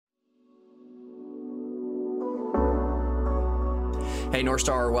Hey, North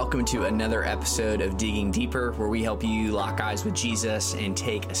Star, welcome to another episode of Digging Deeper, where we help you lock eyes with Jesus and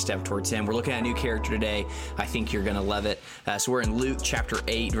take a step towards Him. We're looking at a new character today. I think you're going to love it. So we're in Luke chapter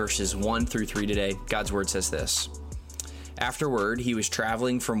 8, verses 1 through 3 today. God's Word says this. Afterward, he was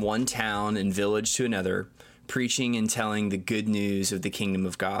traveling from one town and village to another, preaching and telling the good news of the kingdom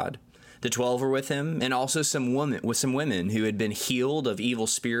of God. The 12 were with him, and also some women who had been healed of evil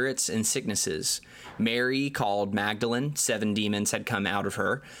spirits and sicknesses. Mary, called Magdalene, 7 demons had come out of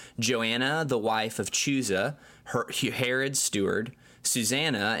her. Joanna, the wife of Chuza, Herod's steward.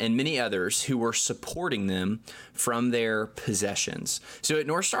 Susanna, and many others who were supporting them from their possessions. So at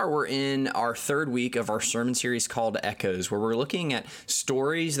North Star, we're in our third week of our sermon series called Echoes, where we're looking at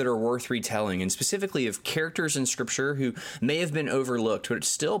stories that are worth retelling, and specifically of characters in Scripture who may have been overlooked, but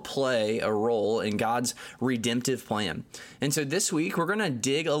still play a role in God's redemptive plan. And so this week, we're going to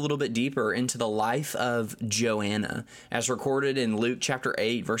dig a little bit deeper into the life of Joanna, as recorded in Luke chapter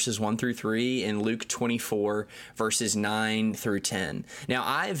 8, verses 1 through 3, and Luke 24, verses 9 through 10. Now,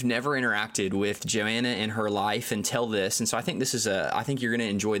 I've never interacted with Joanna in her life until this, and so I think I think you're going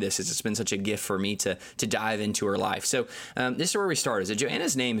to enjoy this, as it's been such a gift for me to dive into her life. So this is where we start. Is that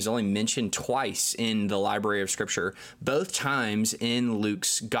Joanna's name is only mentioned twice in the library of Scripture, both times in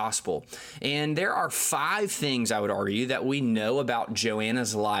Luke's gospel. And there are 5 things, I would argue, that we know about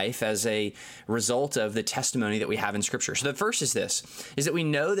Joanna's life as a result of the testimony that we have in Scripture. So the first is this, is that we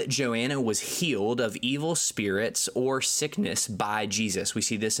know that Joanna was healed of evil spirits or sickness by Jesus. We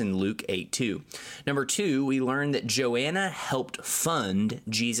see this in Luke 8:2. Number 2, we learn that Joanna helped fund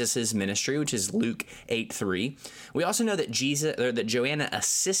Jesus's ministry, which is Luke 8:3. We also know that Joanna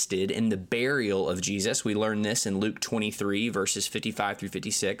assisted in the burial of Jesus. We learn this in Luke 23, verses 55 through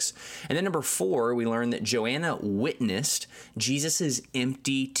 56. And then number 4, we learn that Joanna witnessed Jesus's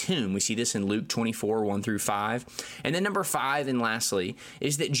empty tomb. We see this in Luke 24, 1 through 5. And then number 5, and lastly,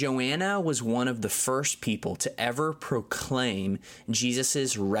 is that Joanna was one of the first people to ever proclaim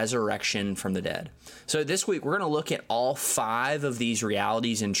Jesus' resurrection from the dead. So this week, we're going to look at all 5 of these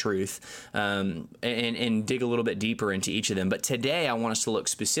realities and truth and dig a little bit deeper into each of them. But today, I want us to look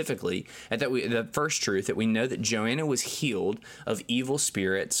specifically at the first truth, that we know that Joanna was healed of evil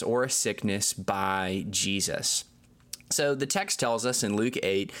spirits or a sickness by Jesus. So the text tells us in Luke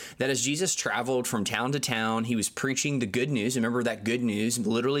 8 that as Jesus traveled from town to town, he was preaching the good news. Remember, that good news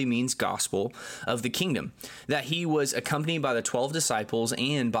literally means gospel of the kingdom. That he was accompanied by the 12 disciples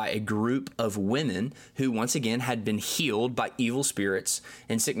and by a group of women who once again had been healed by evil spirits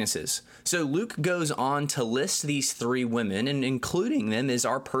and sicknesses. So Luke goes on to list these 3 women, and including them is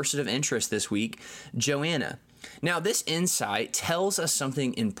our person of interest this week, Joanna. Now, this insight tells us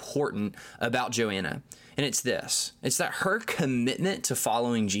something important about Joanna, and it's this. It's that her commitment to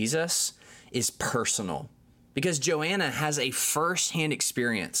following Jesus is personal, because Joanna has a firsthand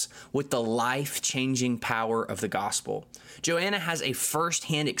experience with the life-changing power of the gospel. Joanna has a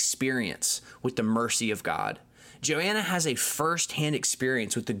firsthand experience with the mercy of God. Joanna has a firsthand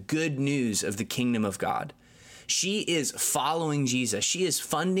experience with the good news of the kingdom of God. She is following Jesus. She is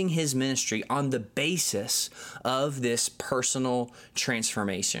funding his ministry on the basis of this personal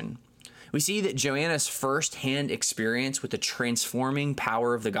transformation. We see that Joanna's firsthand experience with the transforming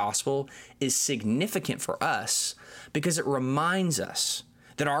power of the gospel is significant for us because it reminds us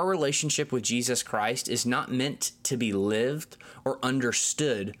that our relationship with Jesus Christ is not meant to be lived or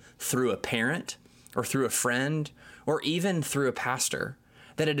understood through a parent or through a friend or even through a pastor,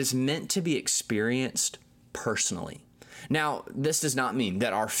 that it is meant to be experienced personally. Now, this does not mean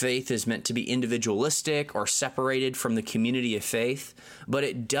that our faith is meant to be individualistic or separated from the community of faith, but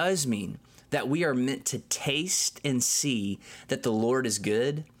it does mean that we are meant to taste and see that the Lord is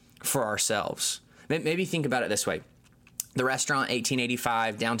good for ourselves. Maybe think about it this way. The restaurant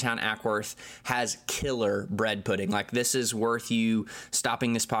 1885 downtown Ackworth has killer bread pudding. Like, this is worth you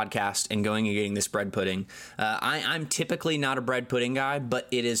stopping this podcast and going and getting this bread pudding. I'm typically not a bread pudding guy, but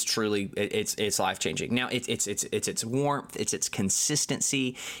it is truly it's life changing. Now it's its warmth, it's its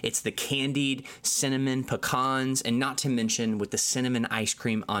consistency, it's the candied cinnamon pecans, and not to mention with the cinnamon ice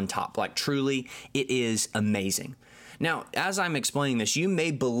cream on top. Like, truly, it is amazing. Now, as I'm explaining this, you may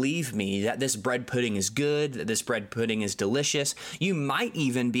believe me that this bread pudding is good, that this bread pudding is delicious. You might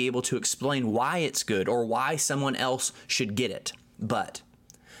even be able to explain why it's good or why someone else should get it. But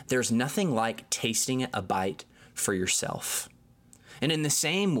there's nothing like tasting a bite for yourself. And in the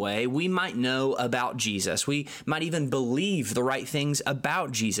same way, we might know about Jesus. We might even believe the right things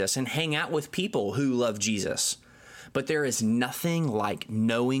about Jesus and hang out with people who love Jesus. But there is nothing like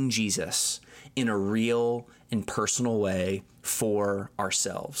knowing Jesus in a real and personal way for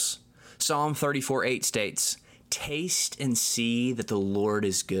ourselves. Psalm 34:8 states, Taste and see that the Lord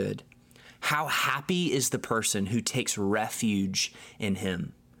is good. How happy is the person who takes refuge in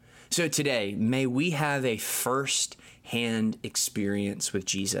him. So today, may we have a first-hand experience with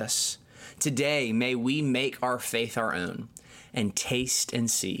Jesus. Today, may we make our faith our own and taste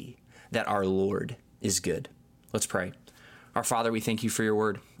and see that our Lord is good. Let's pray. Our Father, we thank you for your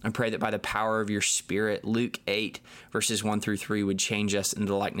word. I pray that by the power of your Spirit, Luke 8, verses 1 through 3 would change us into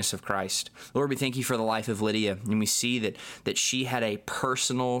the likeness of Christ. Lord, we thank you for the life of Lydia, and we see that she had a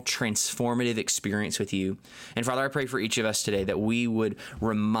personal, transformative experience with you. And Father, I pray for each of us today that we would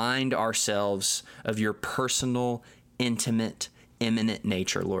remind ourselves of your personal, intimate, immanent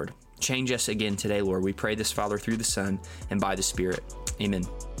nature, Lord. Change us again today, Lord. We pray this, Father, through the Son and by the Spirit. Amen.